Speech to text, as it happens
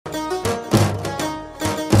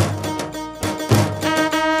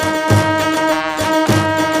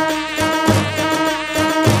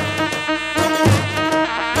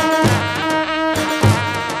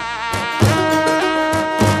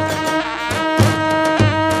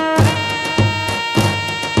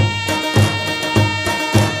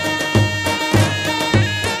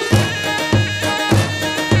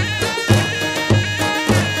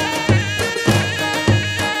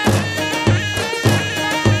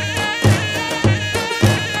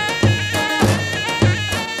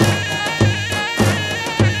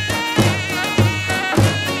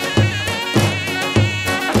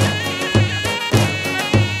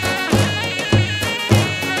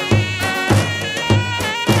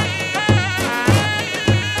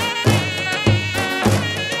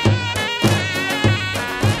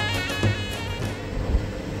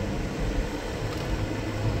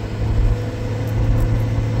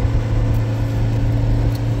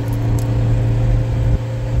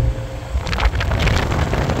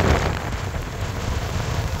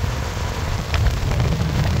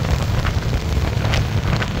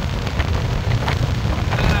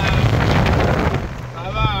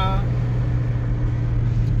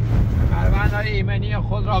ایمنی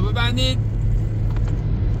خود را ببندید.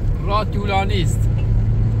 راه طولانی است.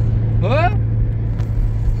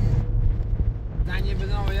 زنگی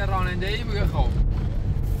بزنم و یه راننده ای بگه خب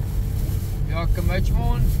یا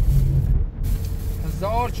کمچمون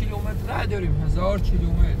 1000 کیلومتر راه داریم. 1000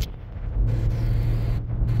 کیلومتر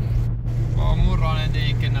با همون راننده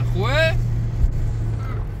ای که نخوه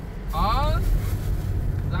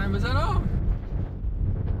زنگ بزنم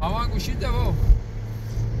همان گوشید ده با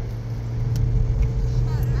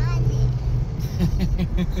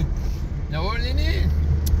نوردینی؟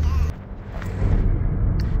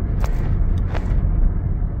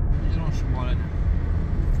 ایران شماله نه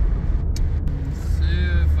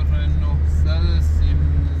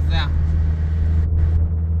 0913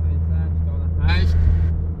 8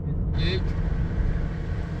 1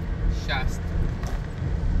 60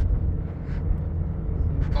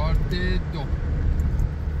 کارت 2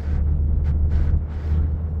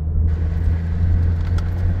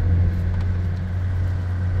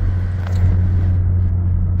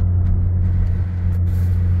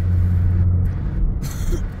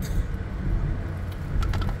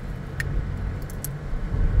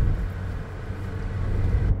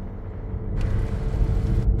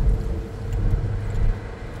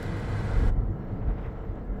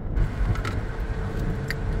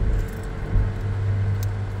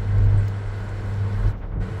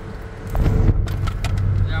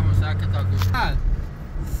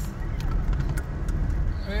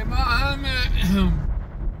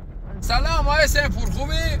 سلام آقای سیفور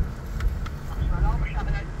خوبی؟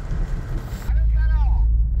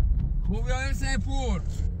 خوبی آقای سیفور؟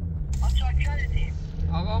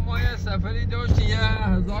 آقا ما یه سفری داشتی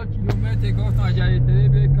 1000 کیلومتر گفت آجایتری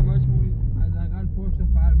به کمش موید از اقل پشت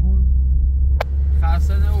فرمون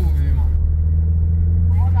خسته نبودیم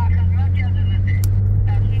ما در خدمت کرده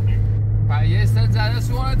پا یه ست زده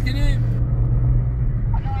سوالت کنیم؟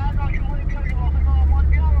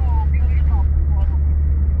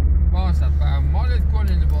 باست مالت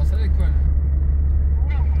کنین لباسات کنین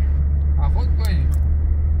خود کنین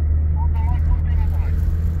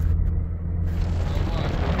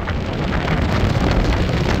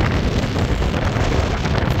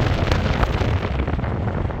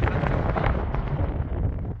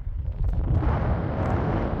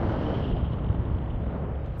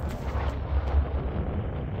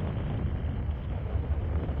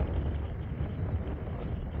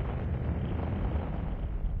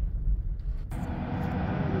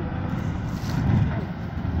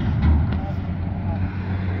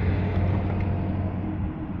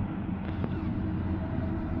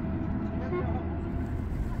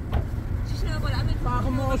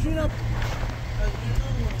ماشین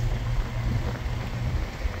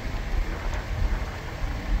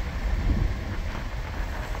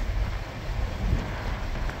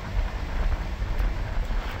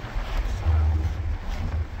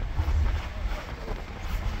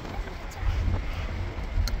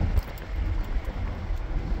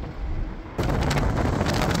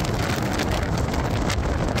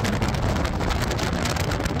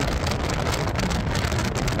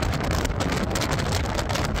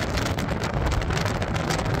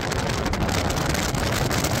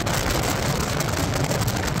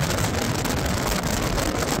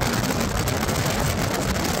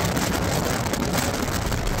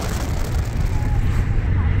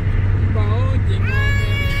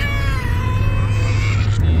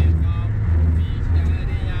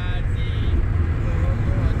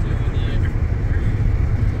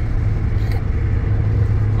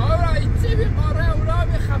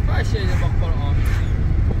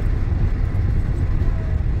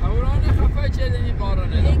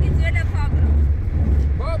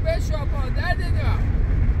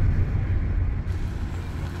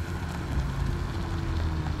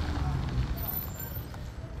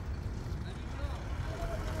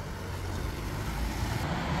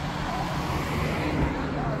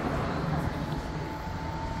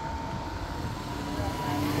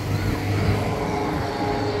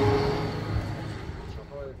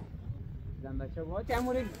شما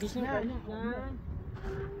تعمل بیشتر نه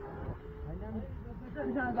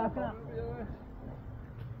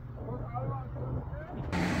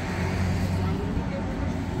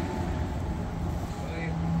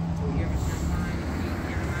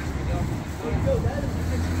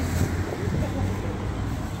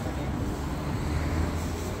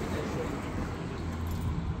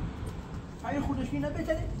این خودشی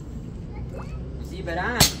نبتره زی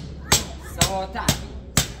برن سواتر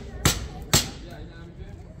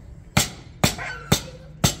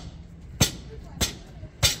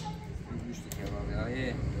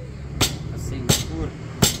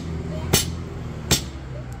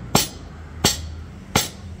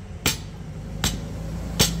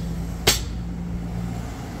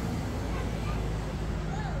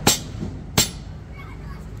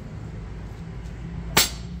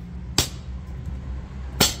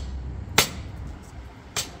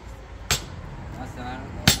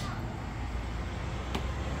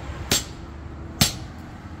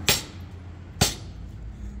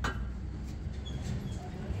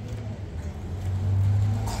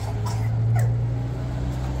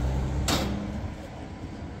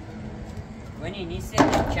این نیست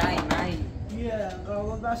چای مایی یه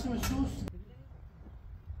قرار بسیم سوس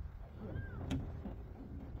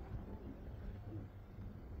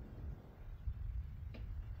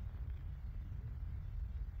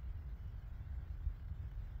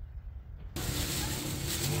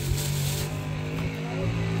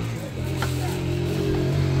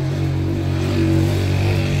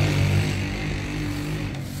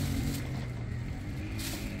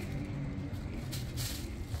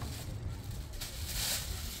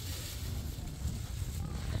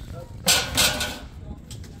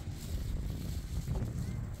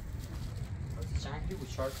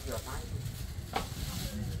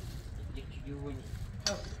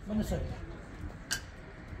من سر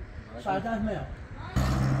ساعت میام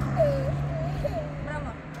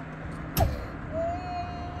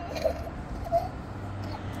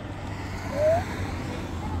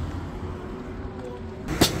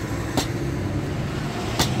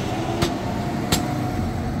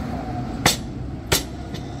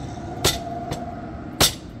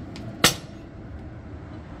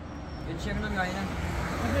چه کنم یا اینم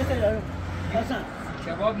بهتره حسن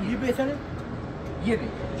کبابی یه بهتره یه بی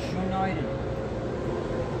شون نایره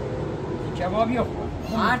کبابی رو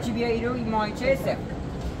هرچی بیا ایرو این ماهیچه سفت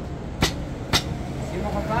سیما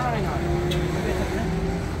خب فرق این آره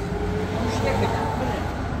مشتک بدن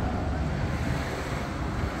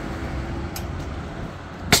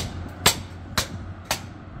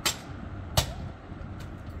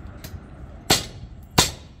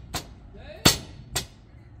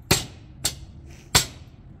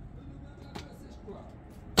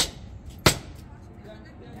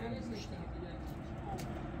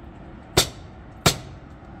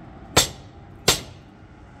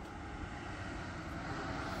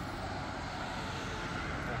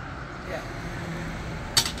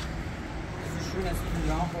شون از این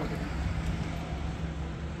جهان خورده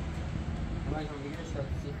همه جان بگیره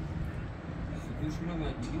شاکسی دوشون رو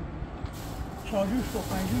باید بگیم چاجوش کن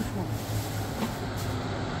پنجوش کن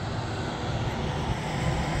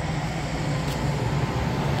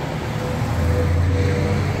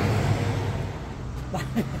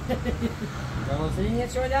واسه این یه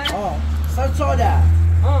شده؟ صد ساله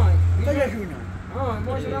تجاشونه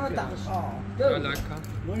باشه رمتا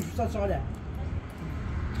من صد ساله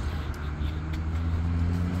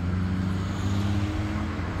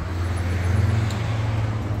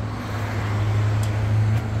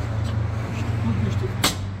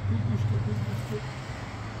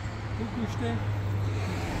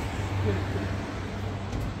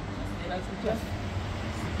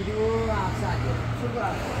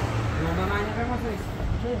دنبه معنی به ما تویست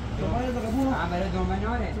دنبه دقیقه بونو برای دنبه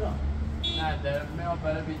ناره نه درمه ها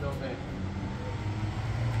برای بی دنبه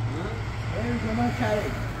این دنبه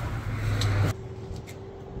کره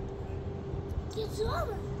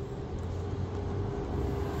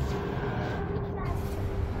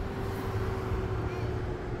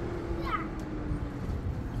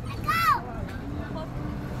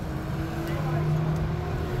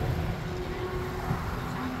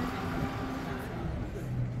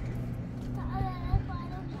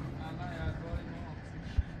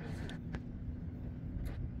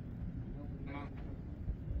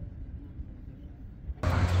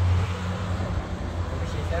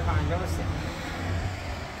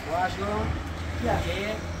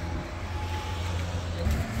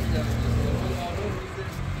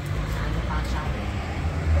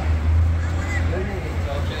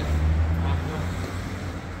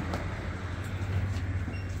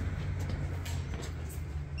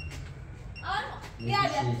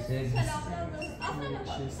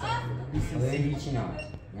هیچی نامد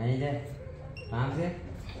یعنی ده همزه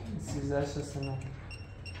 1369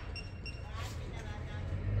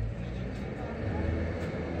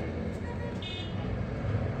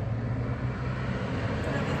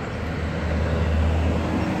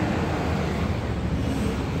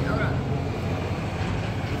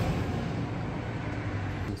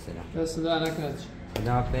 دست در نکند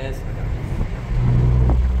خداحافظ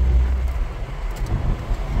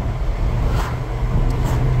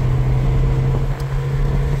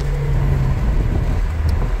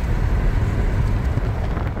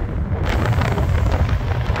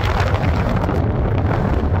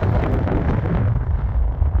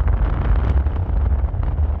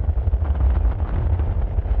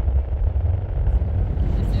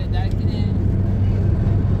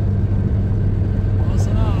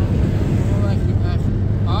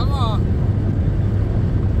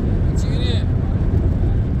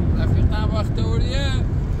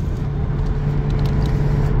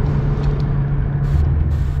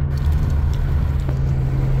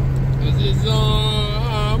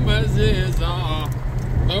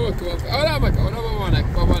آره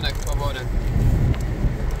بابانک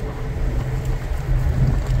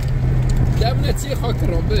جمع چی خاک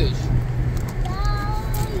رو بش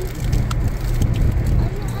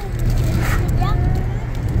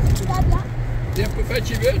یه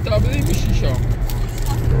پفچی به تابلی میشی شام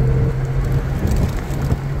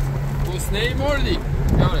بسنه مردی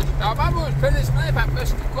یارش تابا پدش منه پپش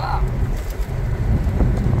تو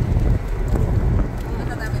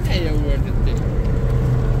Hey, word it there.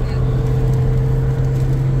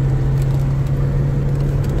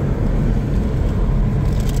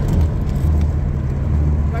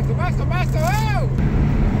 Basta, oh!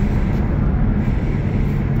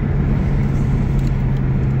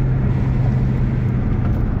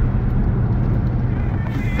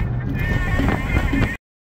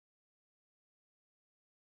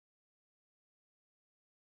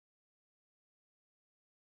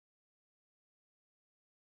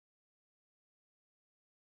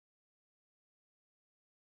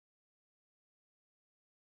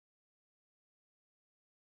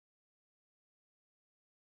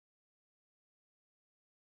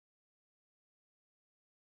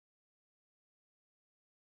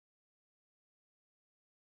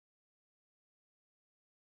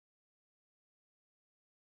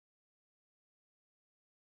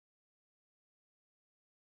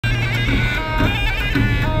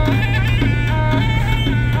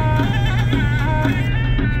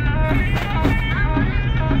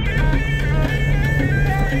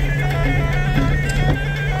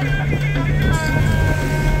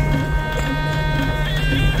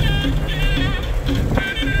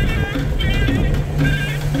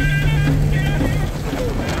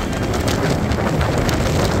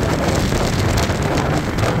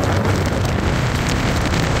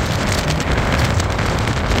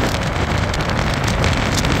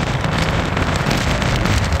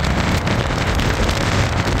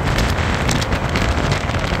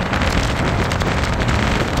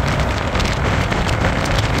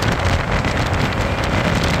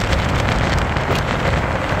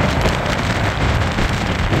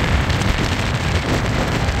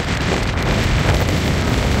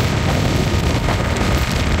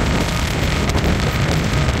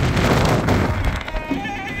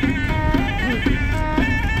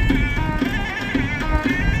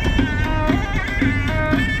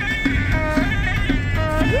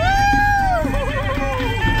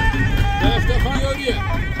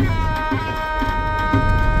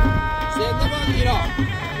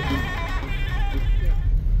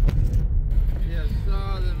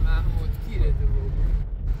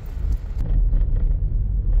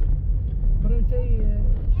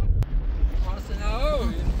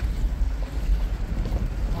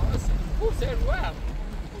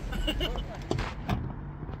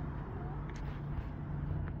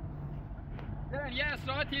 یه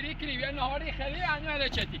اصلاحات تیری کنیم یه نهاری خیلی انجام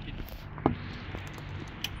چتی کنیم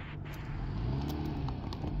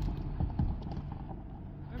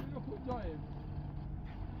همین خوب جایه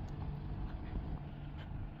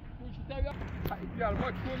این چی تبیه بیار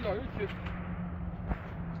ما کن داری چی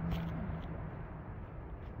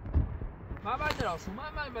ما بعد راسو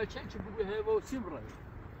من بچه چی بگوی هوا و سیم رای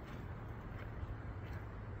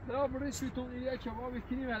درا برسیتون ایه که ما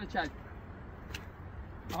بکنیم ولی چند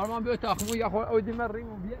آرمان بیو تاخمو یا خور اودی من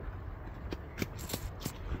ریمو بیه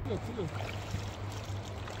کلو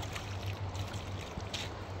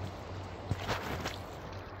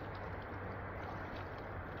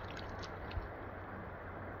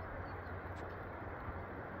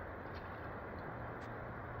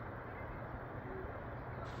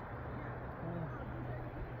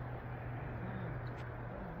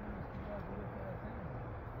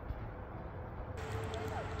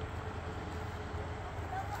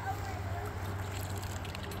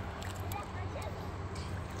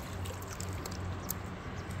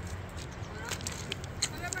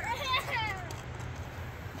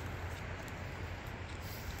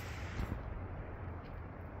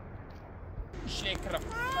شكرا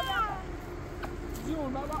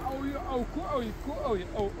زون بابا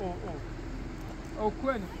او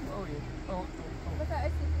كوين او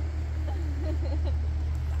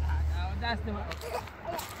دست ما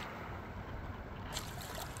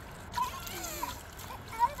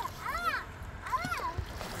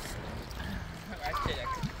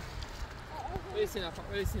ويسنا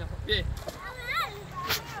بيه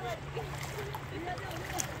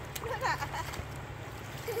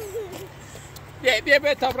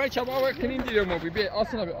بیا تابرای چما کنیم دیگه ما بیا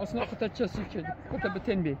آسنا خودت چه سیک شد خودت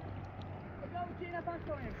بتن بی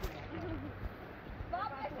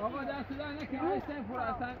آقا دست در نکن ایستن فرا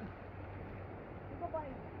اصلا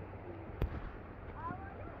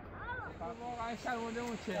واقعا شرمنده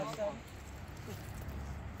اون چه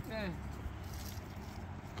نه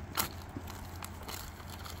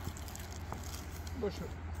باشو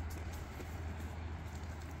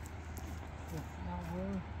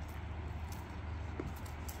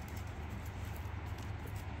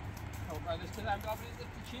بعدش که دم بابریز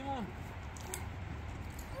پیچیمون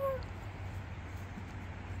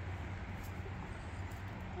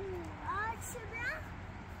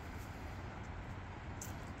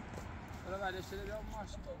بعدش که بیام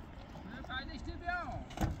ماشین نه بعدش که بیام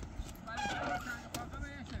بعدش که بیام خواهد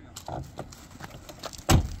بیش بیام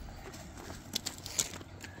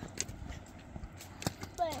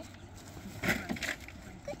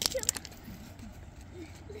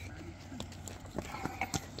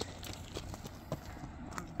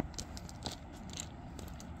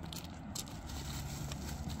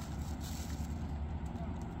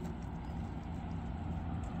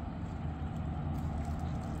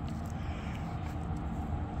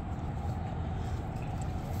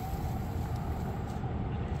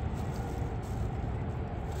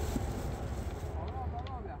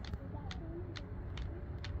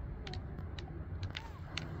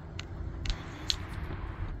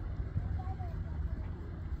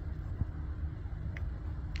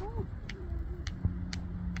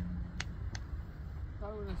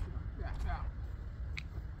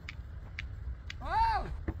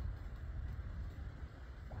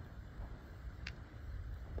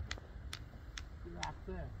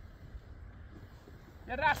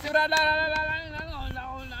يا راسي لا لا لا لا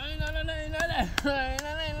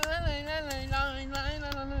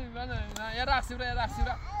يا راسي يا راسي يا راسي يا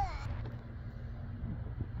راسي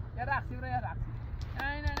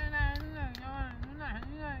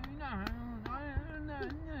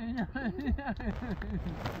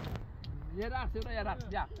يا راسي يا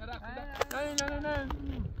راسي يا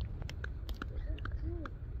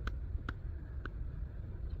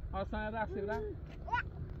اصلا راسي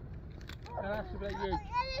راسي برای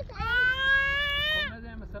کن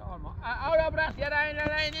مثل آلمان آورا براس یا رای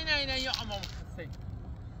نه یا آمان سی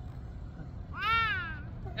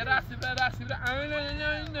یا راسي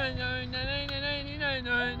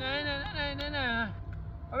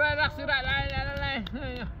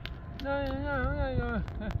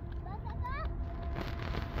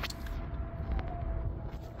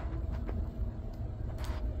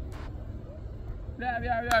لا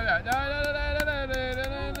لا لا لا لا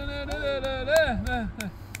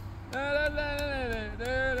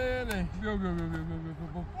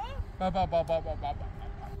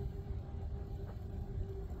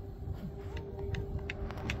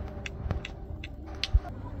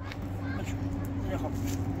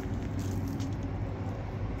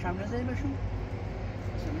كم نزدی بشون؟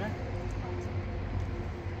 سمنه؟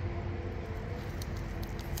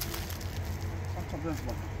 حتی بنز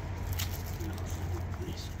باید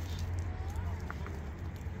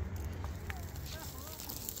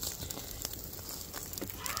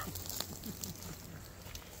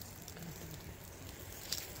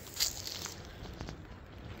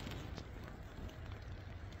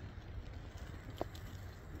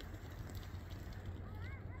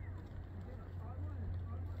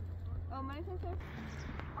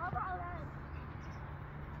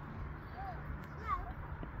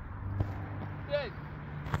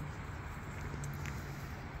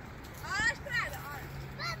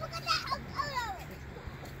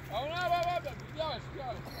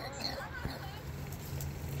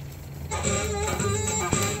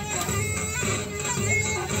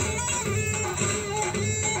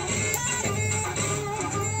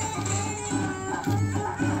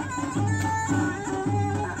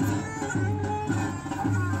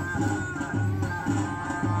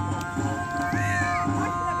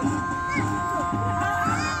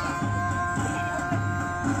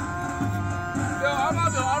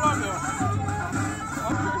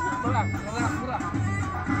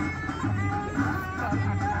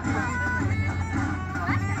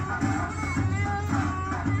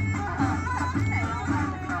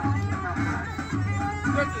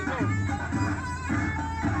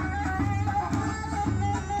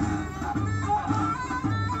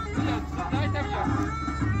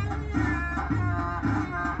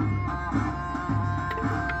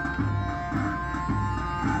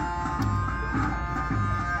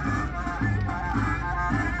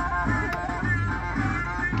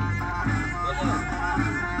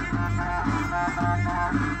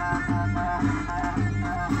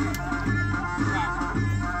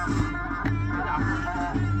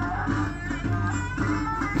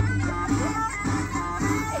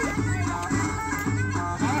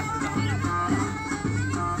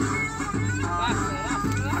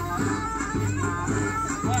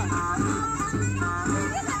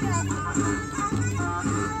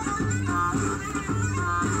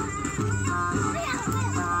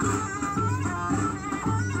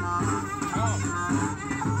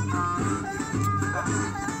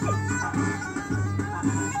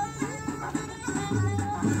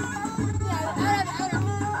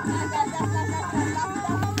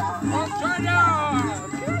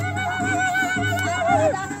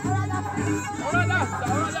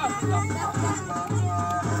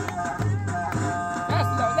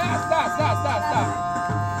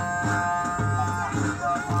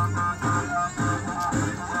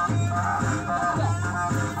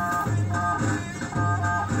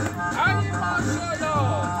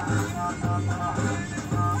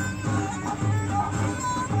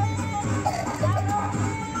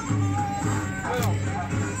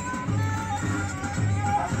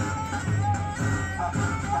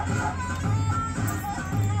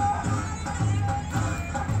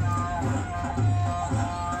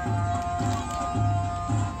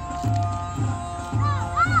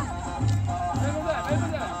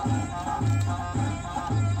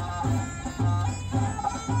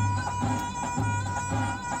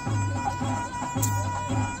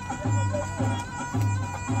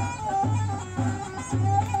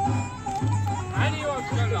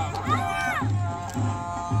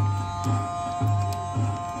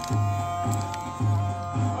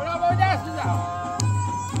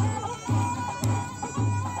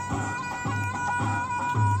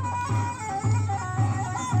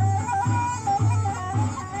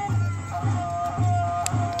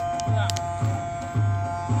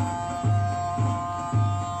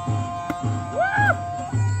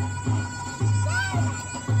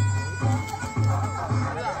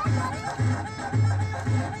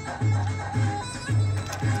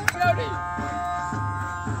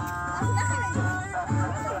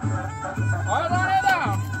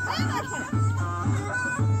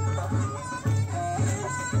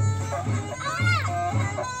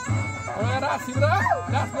دستی برا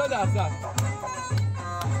دست برا دست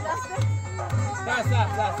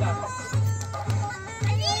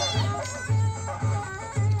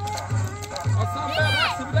اصلا برا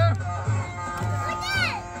دستی برا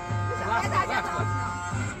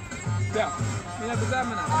بیا اینه بزن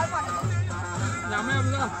منم نمه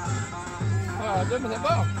بزن دو بزن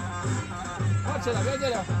با چرا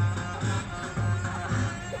بیا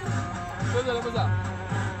جلو بزن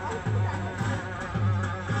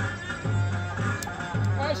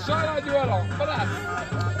شاید دیوارو برات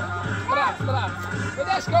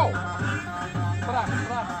بدش کو برات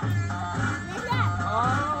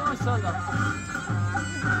ماشاءالله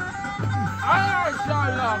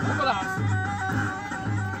ماشاءالله برات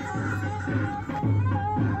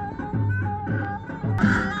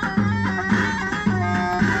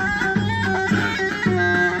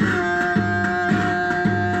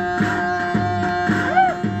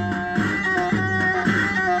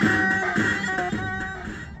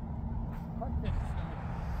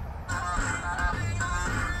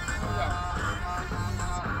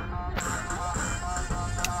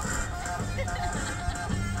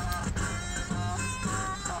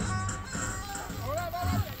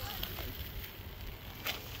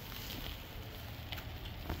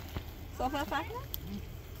Sofra fácil?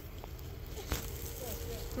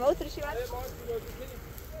 Uma outra chivada?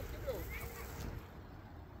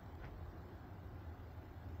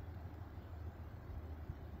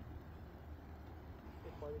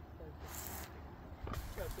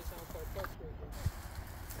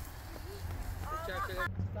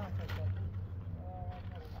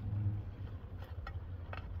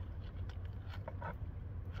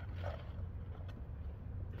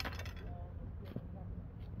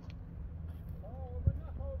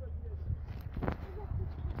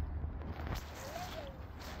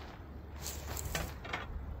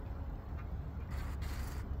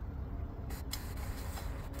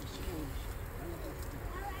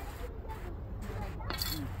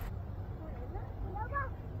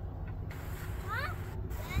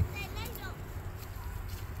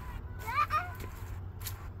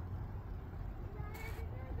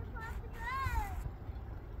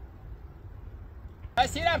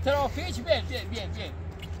 مسیرم ترافیک بیاین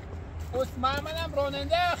منم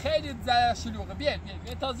راننده خیلی شلوغه بیاین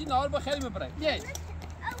تازی نهار با خیلی میبره بیاین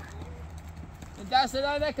دست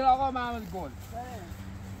در نکن آقا محمد گل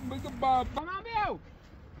بگو بابا من بیاو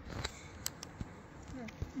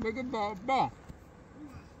بگو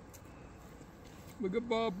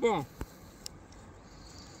بابا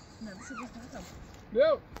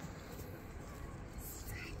بیاو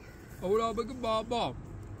اولا بگو بابا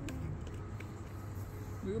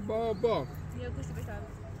بگو بابا بیا گوشت بشار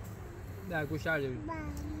نه گوشت رو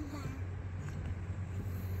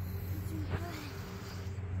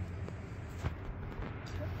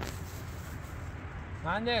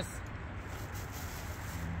مهندس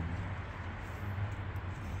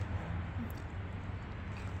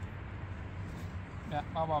بیا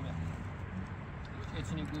بابا بیا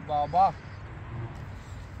اتونی گوی بابا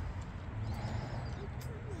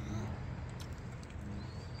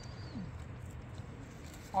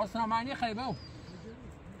آسنا معنی خیلی بو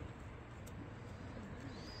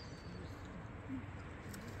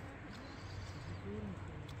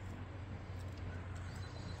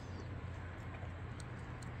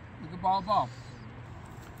بگو بابا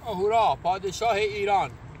اهورا پادشاه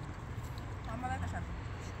ایران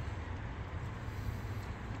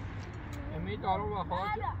امید آرام و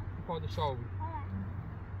خواهد پادشاه بود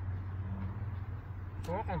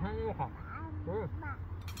قسم نمیخوام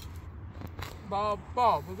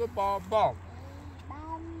بابا بگو بابا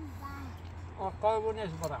آقای رو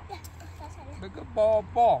نیست برم بگو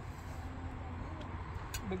بابا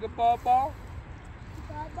بابا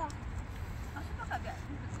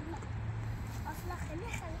اصلا خیلی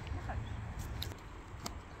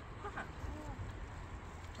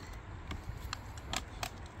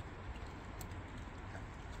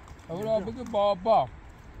اولا بگو بابا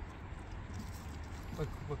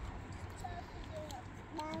بگو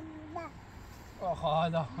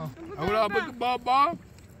خدا اولا بگو بابا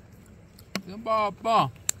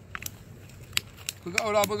بگو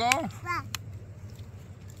اولا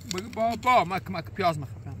بگو بابا مک پیاز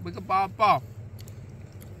میخوام بگو بابا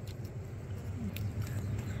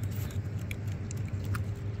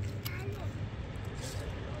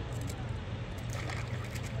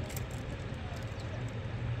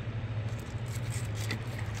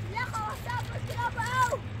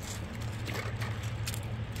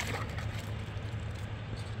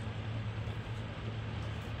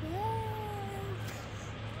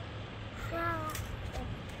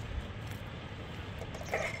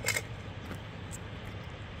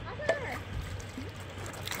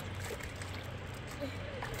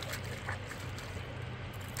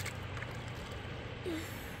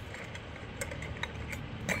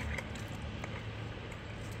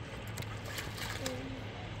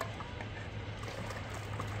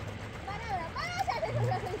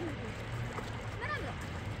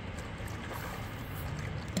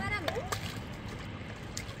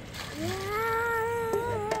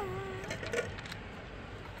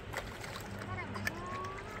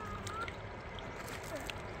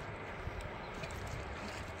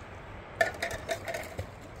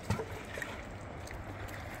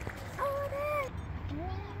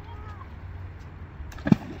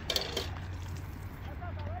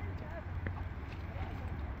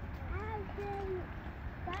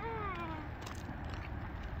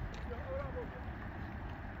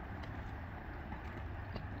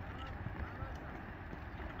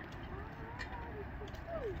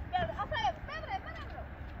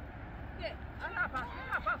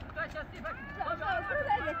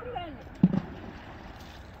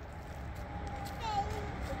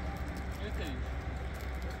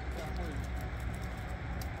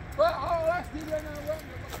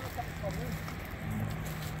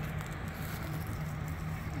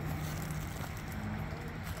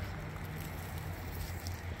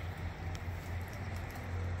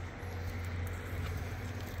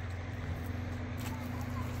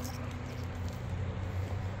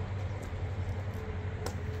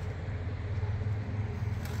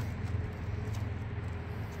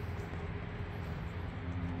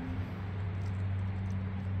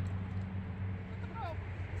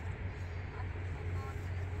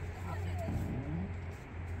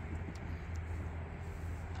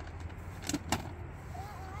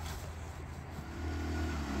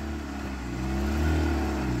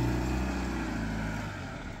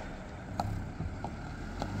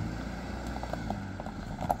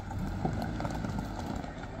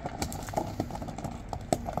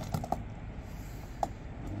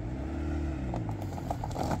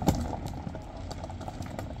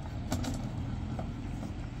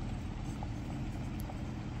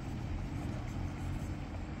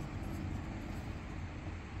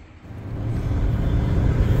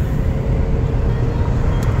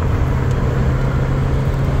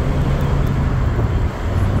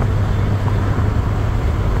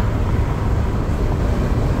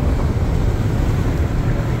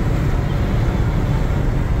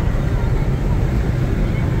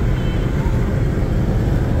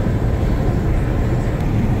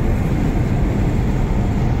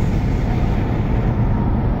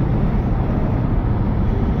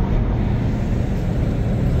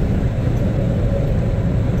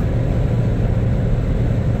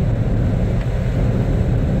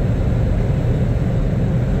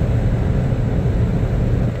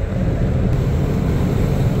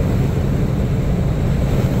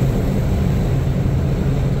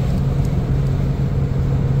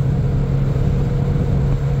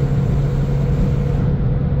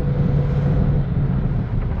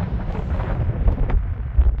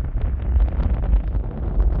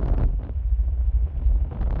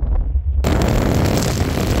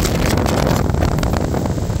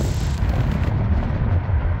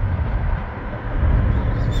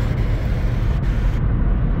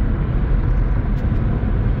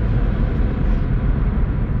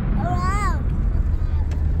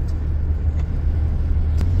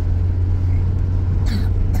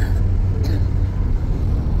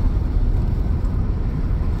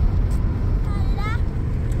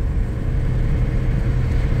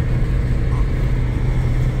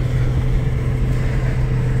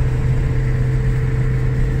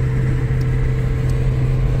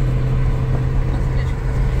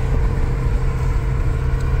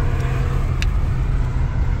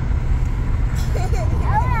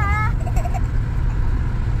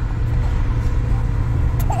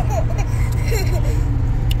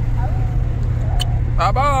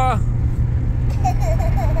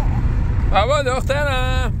بابا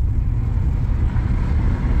دخترم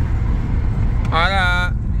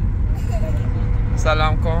آره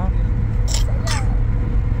سلام کن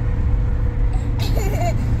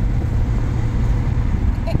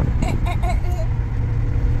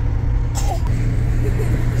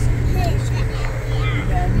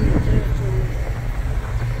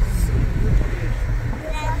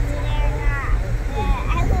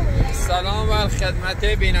سلام بر خدمت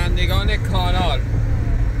بینندگان کانال.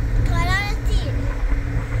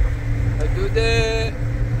 حدود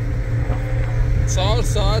 4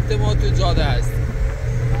 ساعت ما تو جاده هستیم.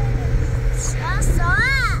 4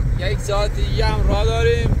 ساعت؟ 1 ساعت دیگه هم راه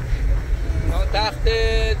داریم تا تخت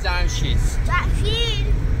جمشید.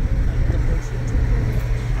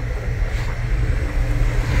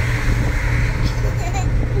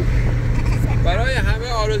 برای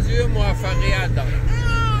همه آرزوی موفقیت دارم.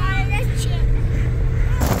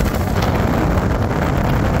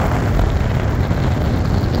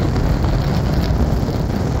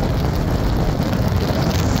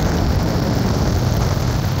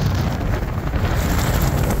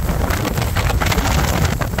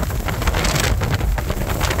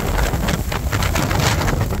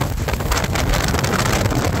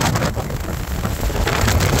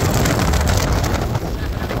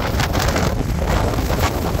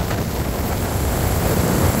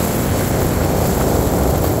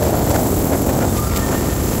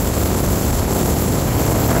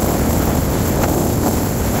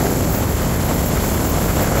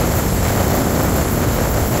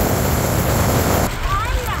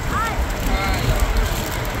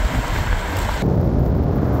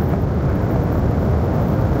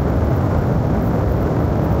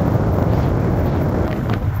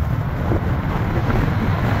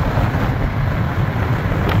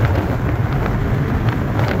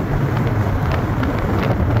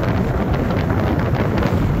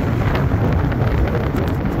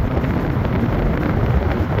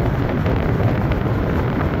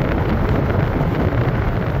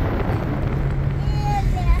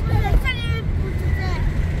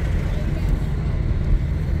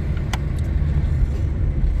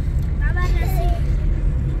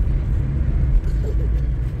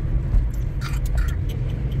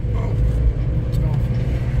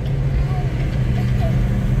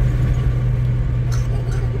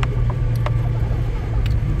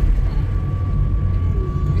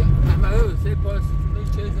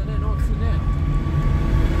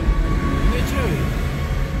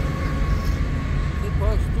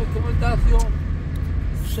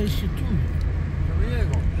 sei situado.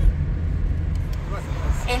 Prego.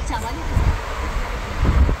 احتمالی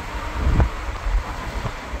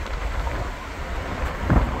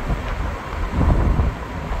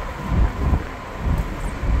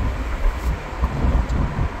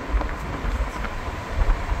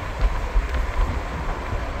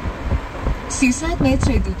 300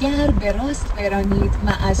 متر دیگر به راست برانید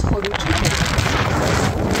و از خروجی برید.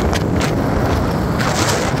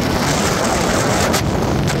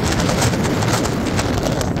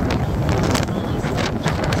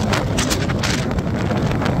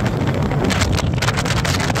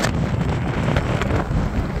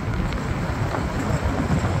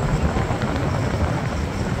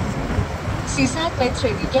 300 متر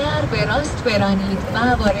دیگر به راست برانید و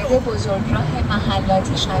وارد بزرگراه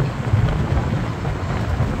محلاتی شوید.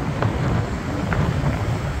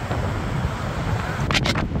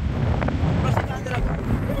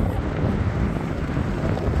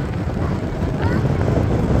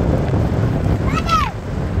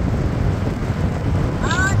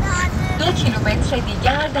 کیلومتر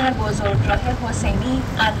دیگر در بزرگراه حسینی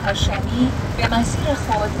الهاشمی به مسیر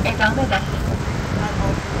خود ادامه دهید.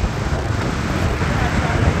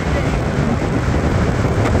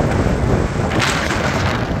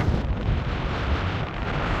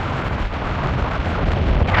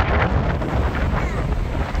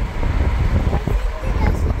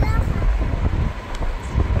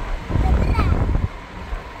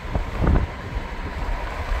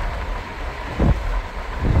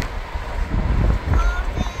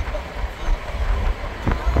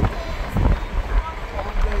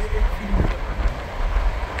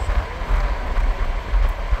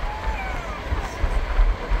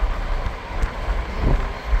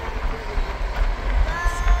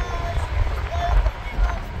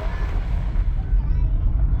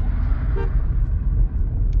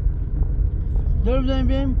 دور بزنیم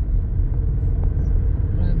بیم.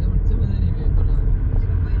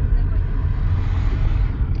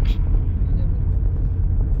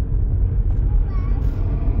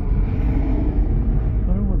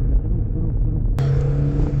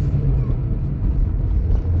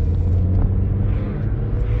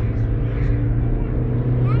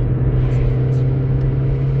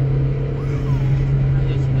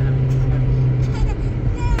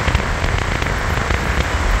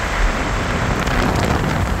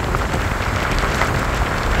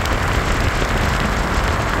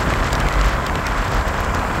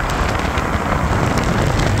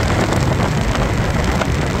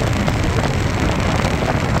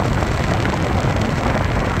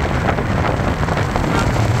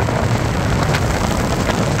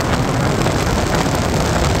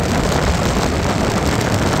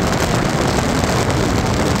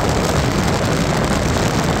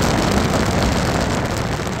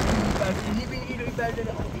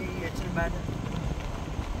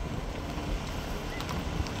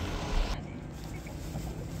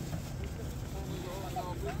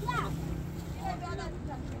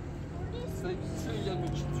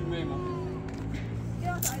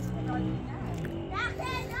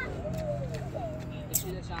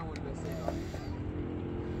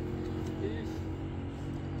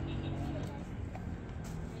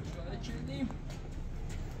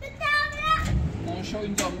 شو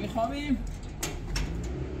اینجا میخوامیم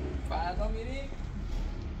فردا میریم.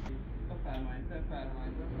 بفرمایید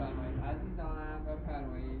عزیزانم،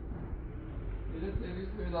 بفرمایید. یه سرویس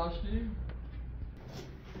برداشتیم،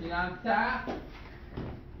 اینم تخت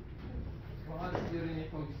باید بیارین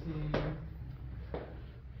فوکسیم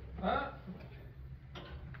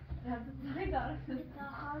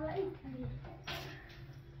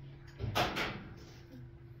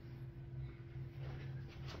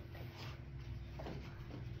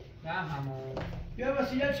نه همون بیا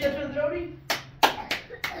وسیله چیه تو دروری؟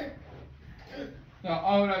 یا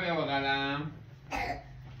آب را بیا بقلم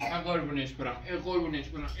قربونش برم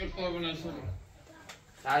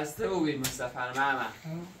خسته بودی مصطفی محمد.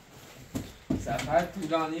 سفر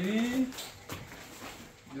طولانی بی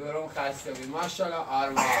دورم خسته بودی ماشاءالله.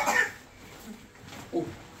 آرمان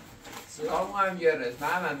سلام هم گرست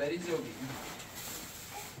محمد بری زوبی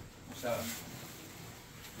ماشاءالله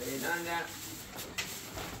بیدن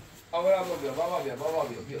بابا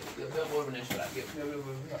بیا قربونش برم بیا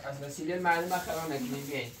از وسیله معلومه خرام نکنیم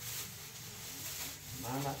بیاین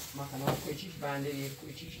من خرام کوچیش بنده یک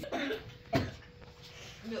کوچیش بیا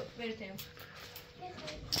بریم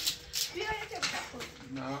بیا یه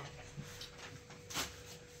نه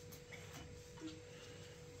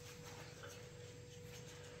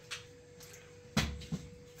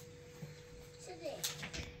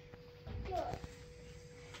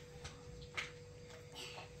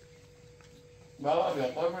بابا بیا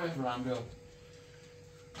قربونش برم بیا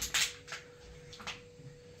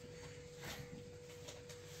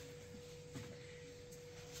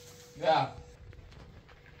بیا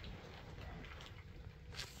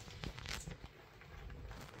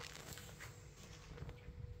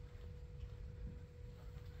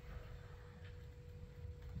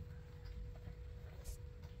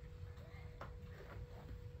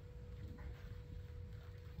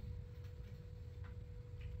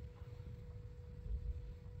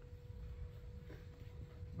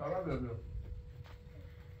بابا بیا بیا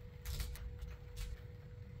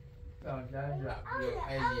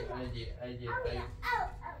Allez.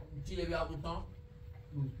 Tu l'as vu à bout de temps?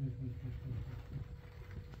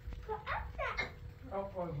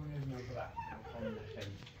 Encore vous venez me bras.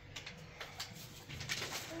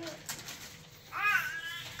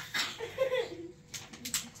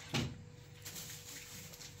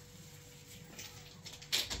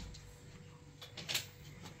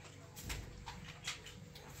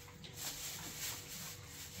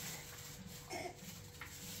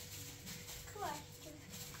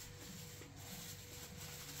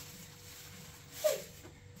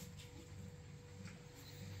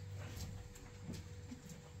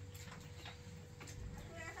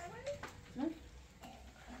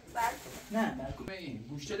 نه این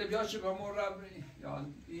گوشتل بیاشه با مربی یا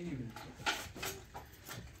اینی بید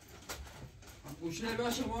گوشتل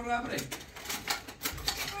بیاشه مربی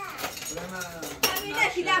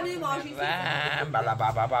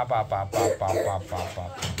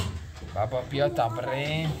بابا بیا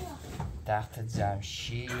تمرین تخت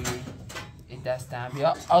جمشید این دست هم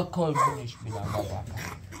بیا آکل بونش بیدم بابا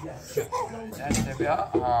دست بیا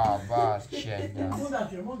باز چه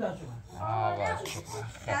باز چه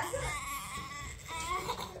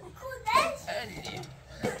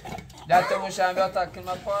دست موشم بیا تا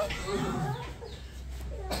کلمه پاس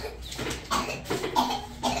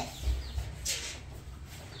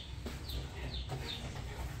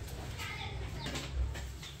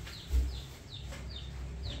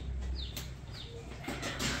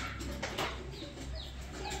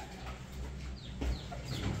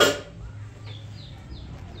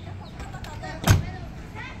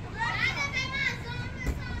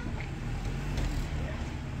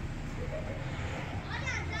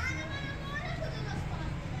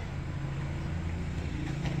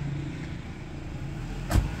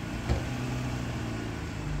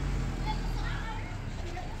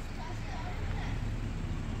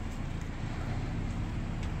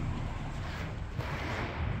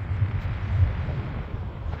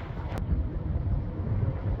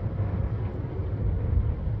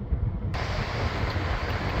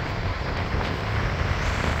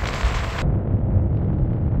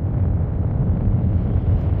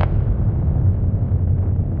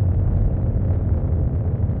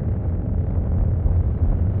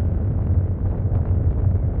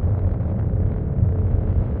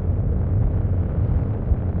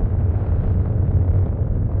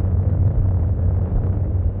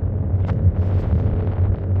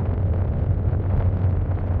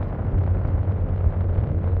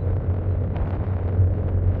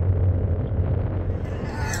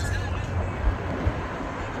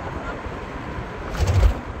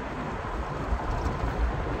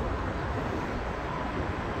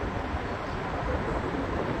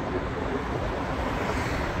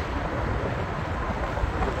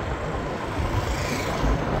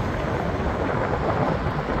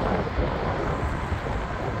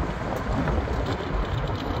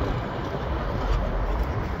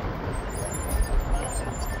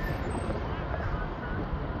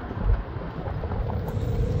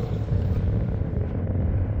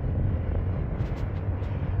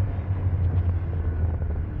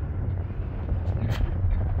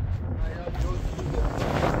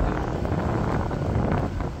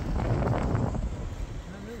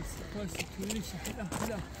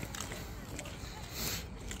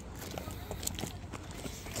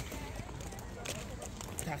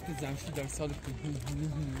تخت جمشید در سال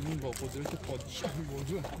با قدرت پادشاه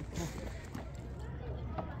موضوع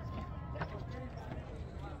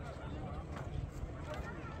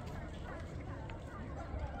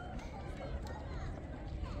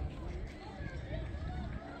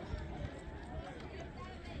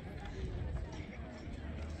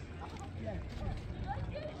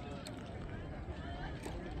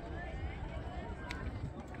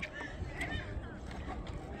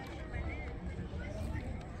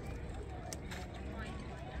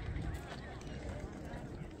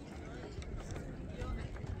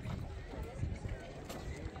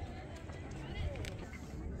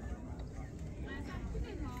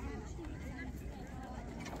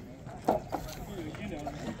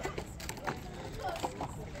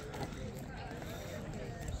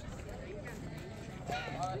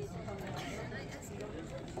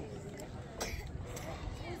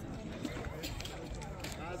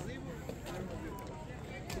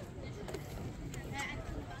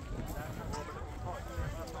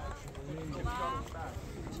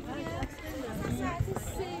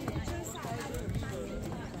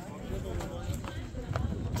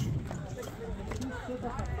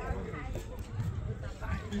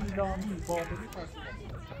کلامی بابلی فارسی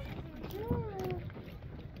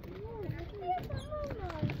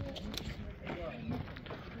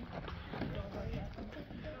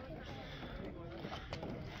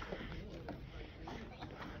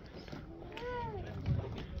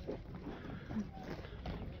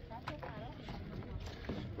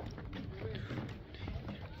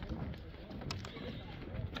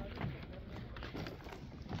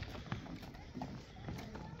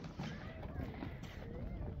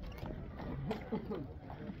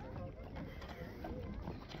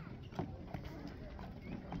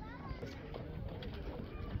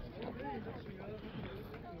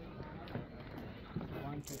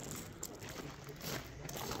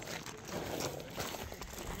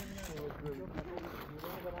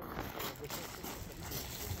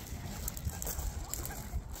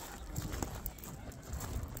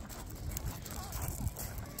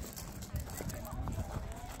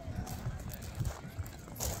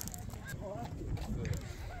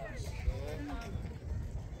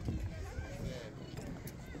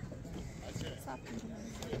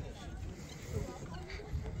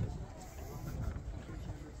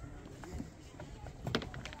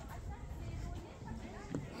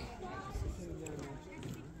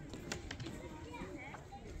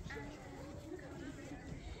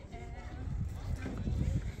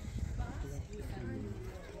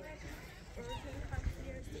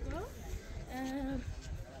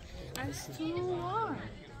It's too warm.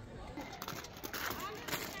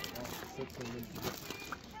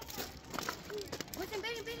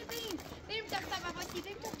 بریم دفتر مواسی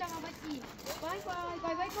بریم دفتر مواسی بای بای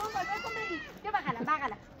بای بای کن بای بای کن بریم بیا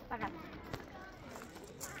بغلم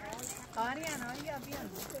آریان آریا بیان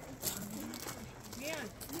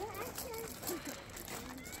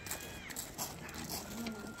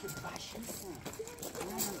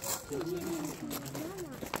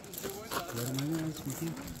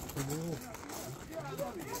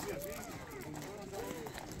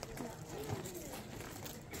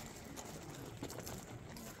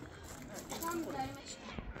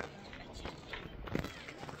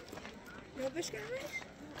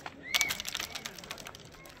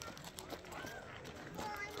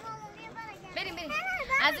بریم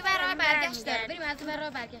از اون راه برگشت داره بریم از اون راه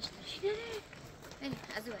برگشت بریم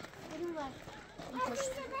از اون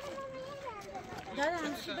دادا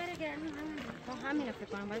همشی برگردیم همین فکر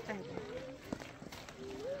کنم باید برگردیم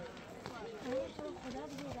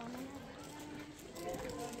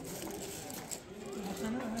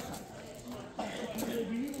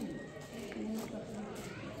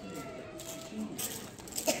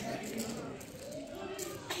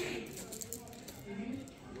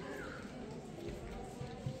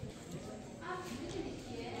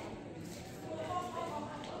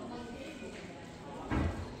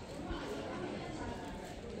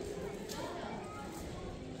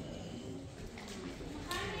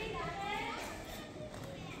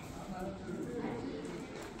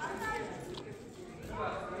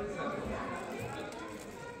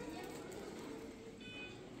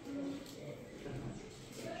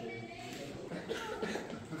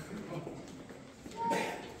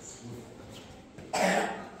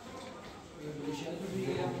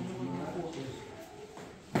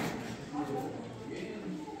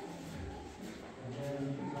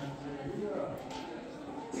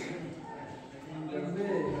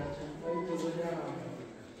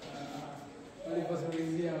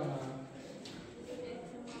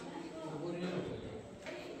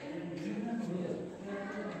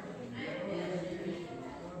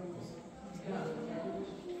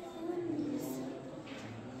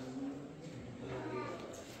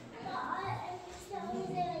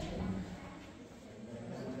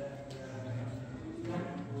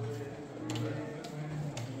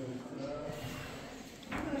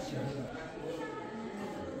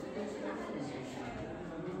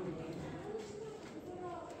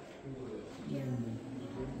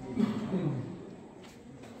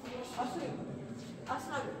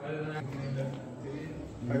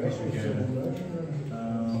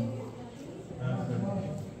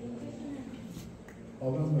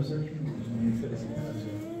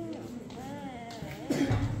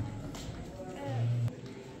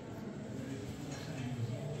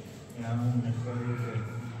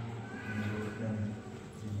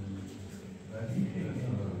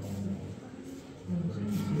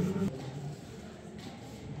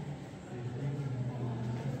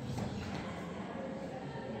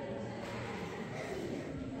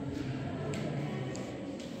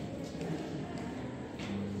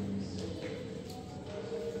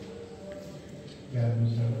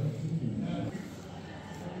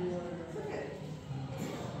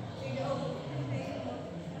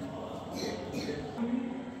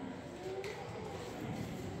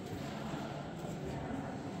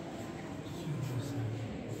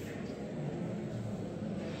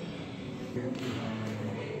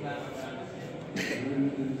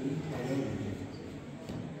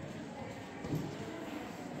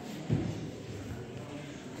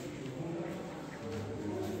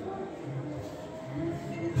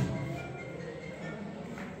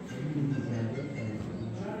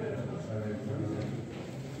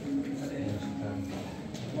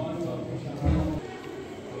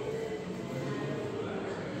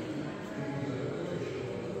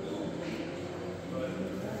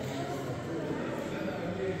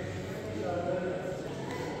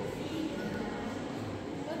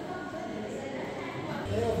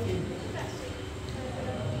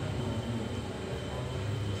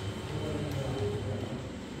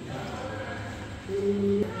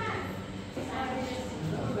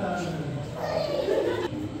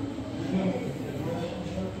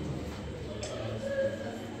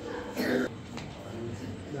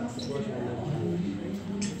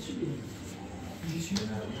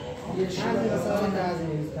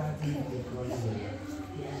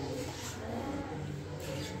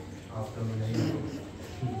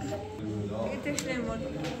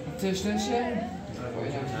تشنشه؟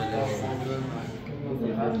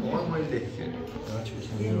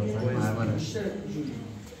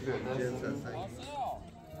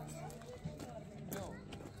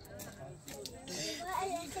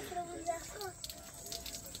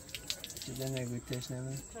 چیزا نگوی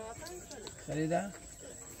تشنمه خریده؟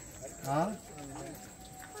 ها؟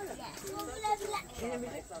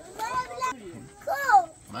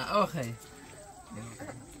 ما آخی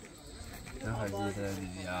نه خیلی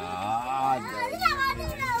دیدی آه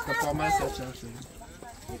کپا من سرچم شدی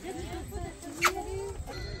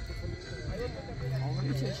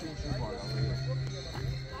آمه چشمشون بالا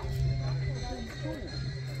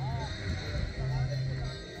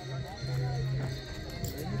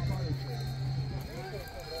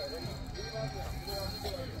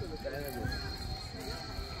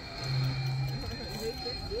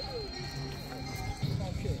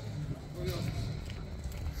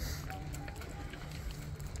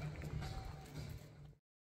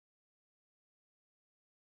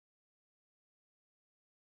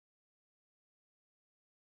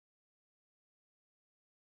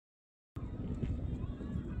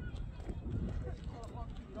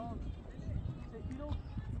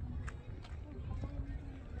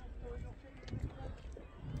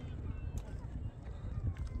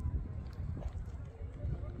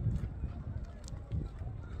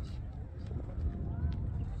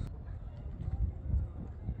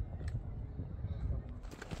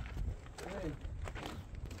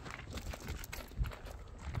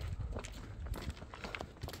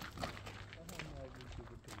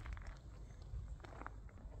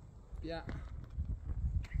بیا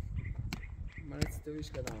من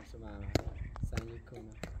استویش کدام شما سنگی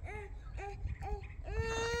کنم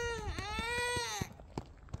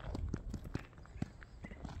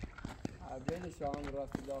بین شام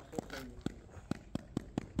راست داخل کنیم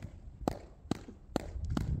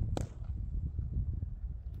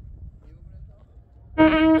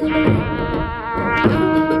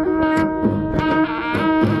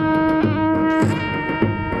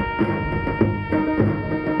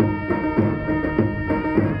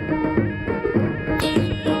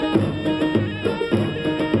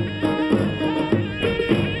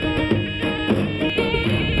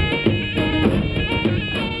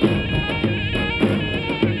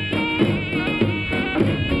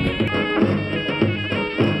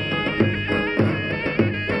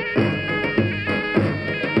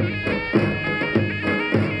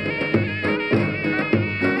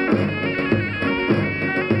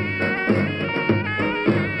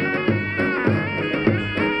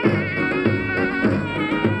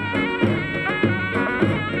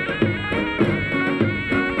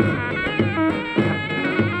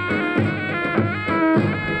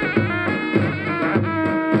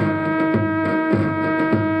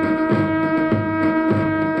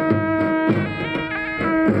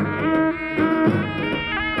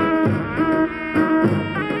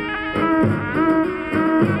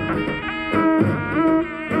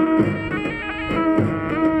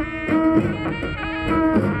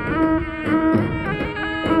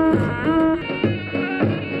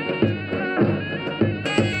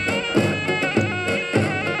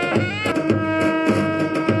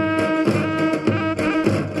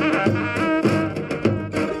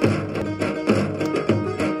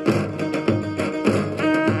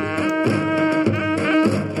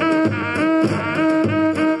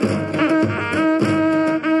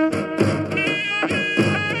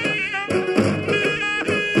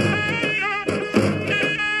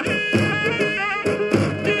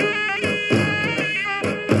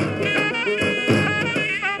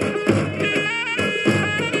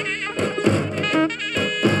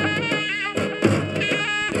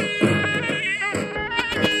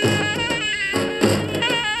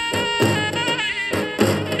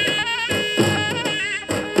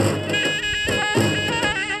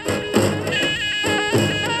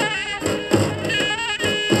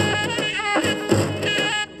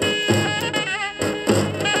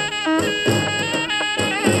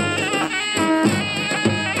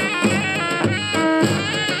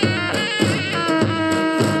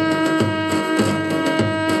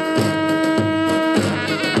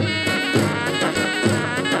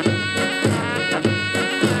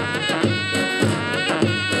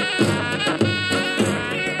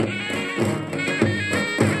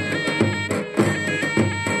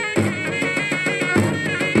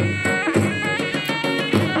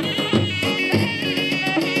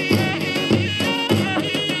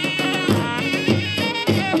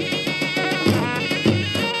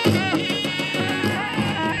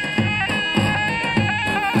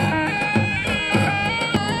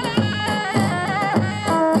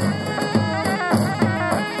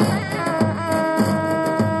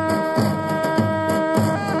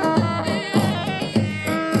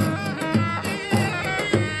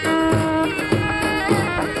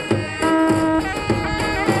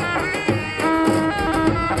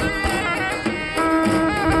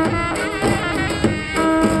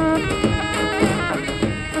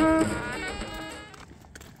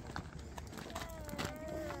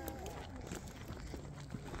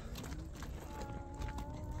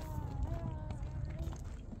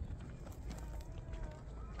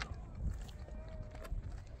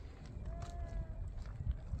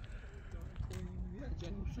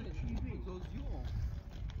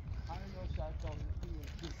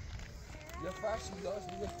یه فرشی داشت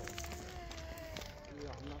میخورد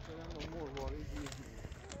مثلا مرواری دیگه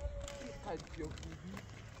قدیا بودی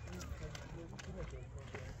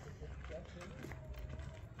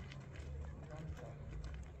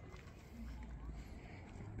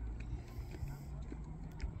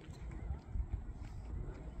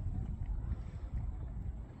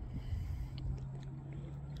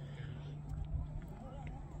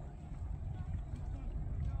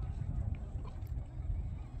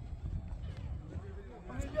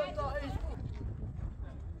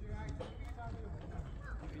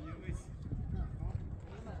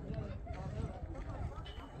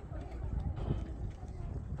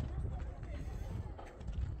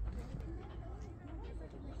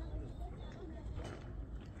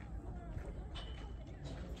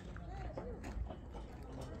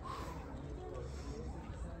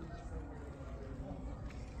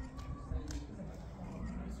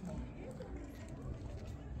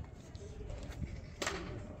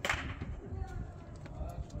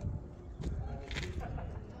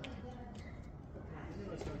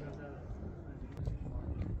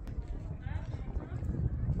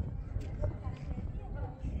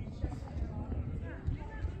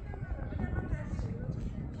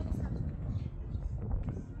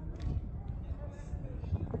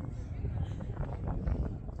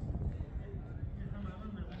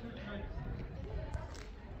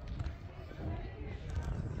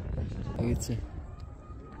Gitsin.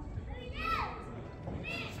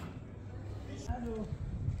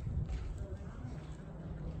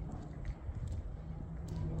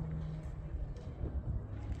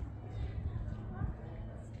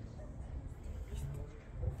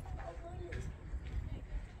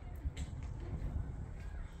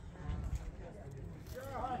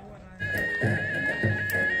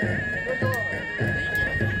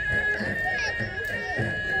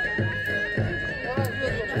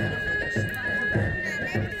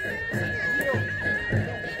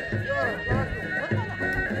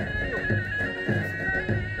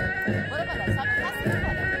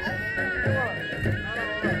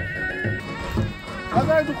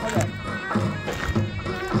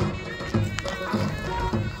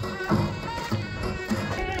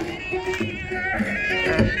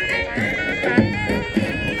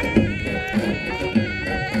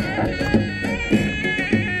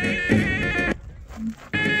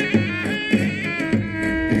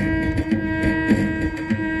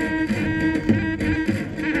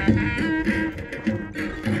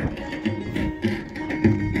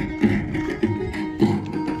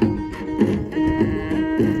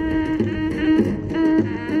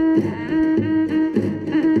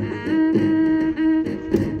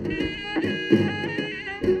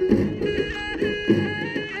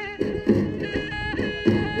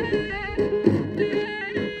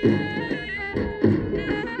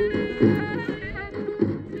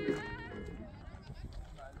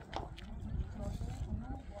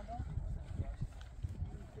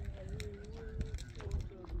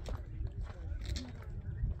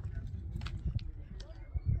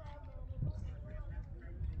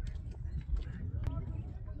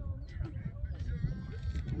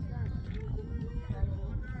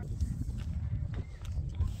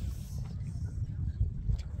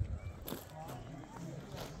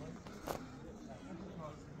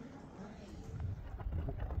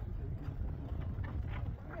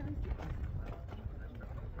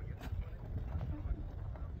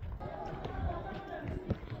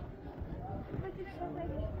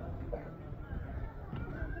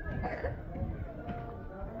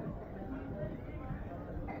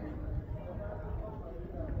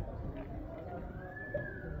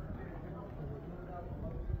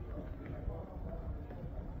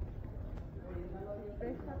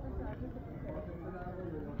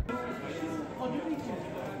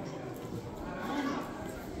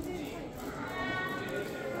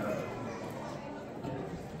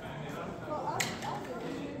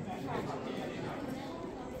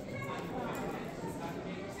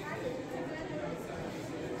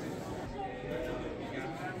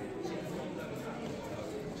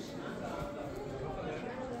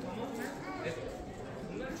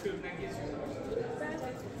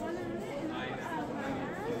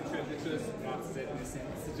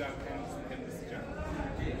 Sıcak hem de sıcak.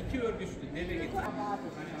 İki örgüçlü deve getirdim. Hani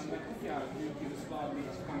anlattık ya büyük Yunuslar bir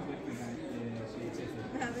kampaktan şey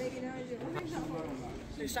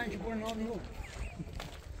çekiyor. Sanki bunun adı yok.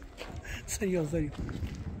 Sayıyor, sayıyor.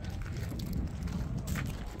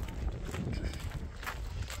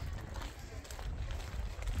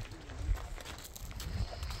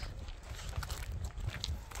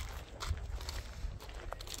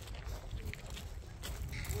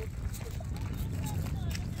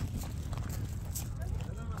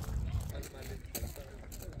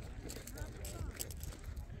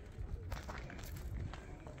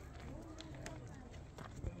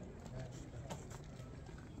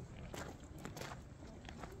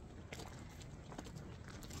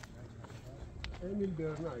 Emil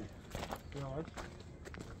Bernay. Yavaş.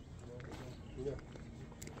 Yine.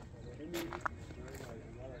 Emil Bernay.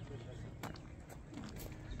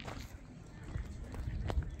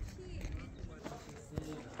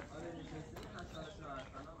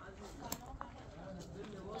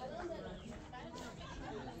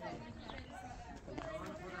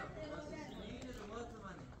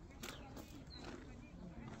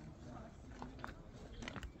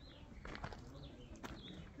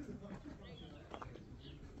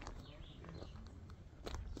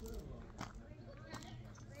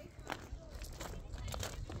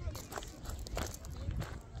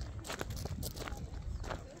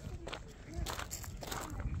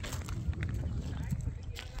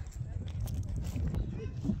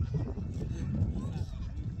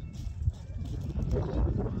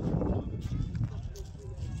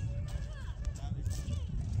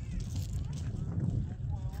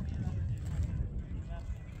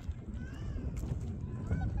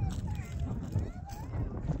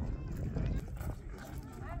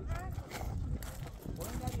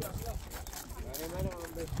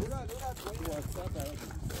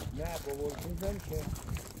 نه با ورزیدم که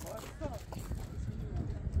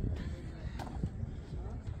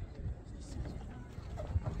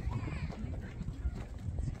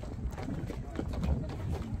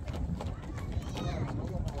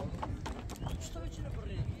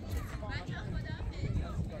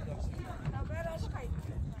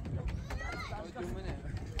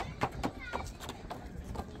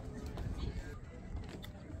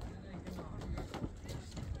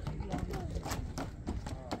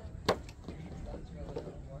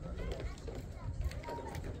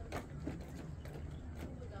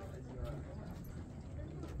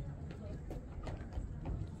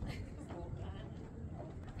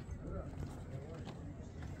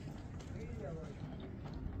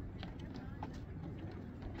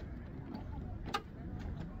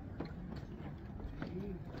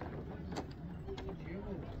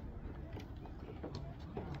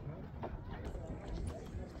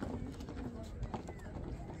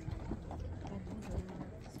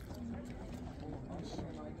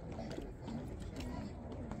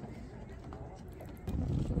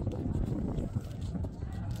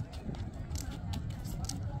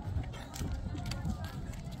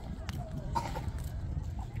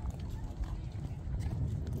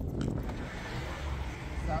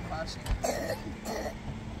Zapraszam.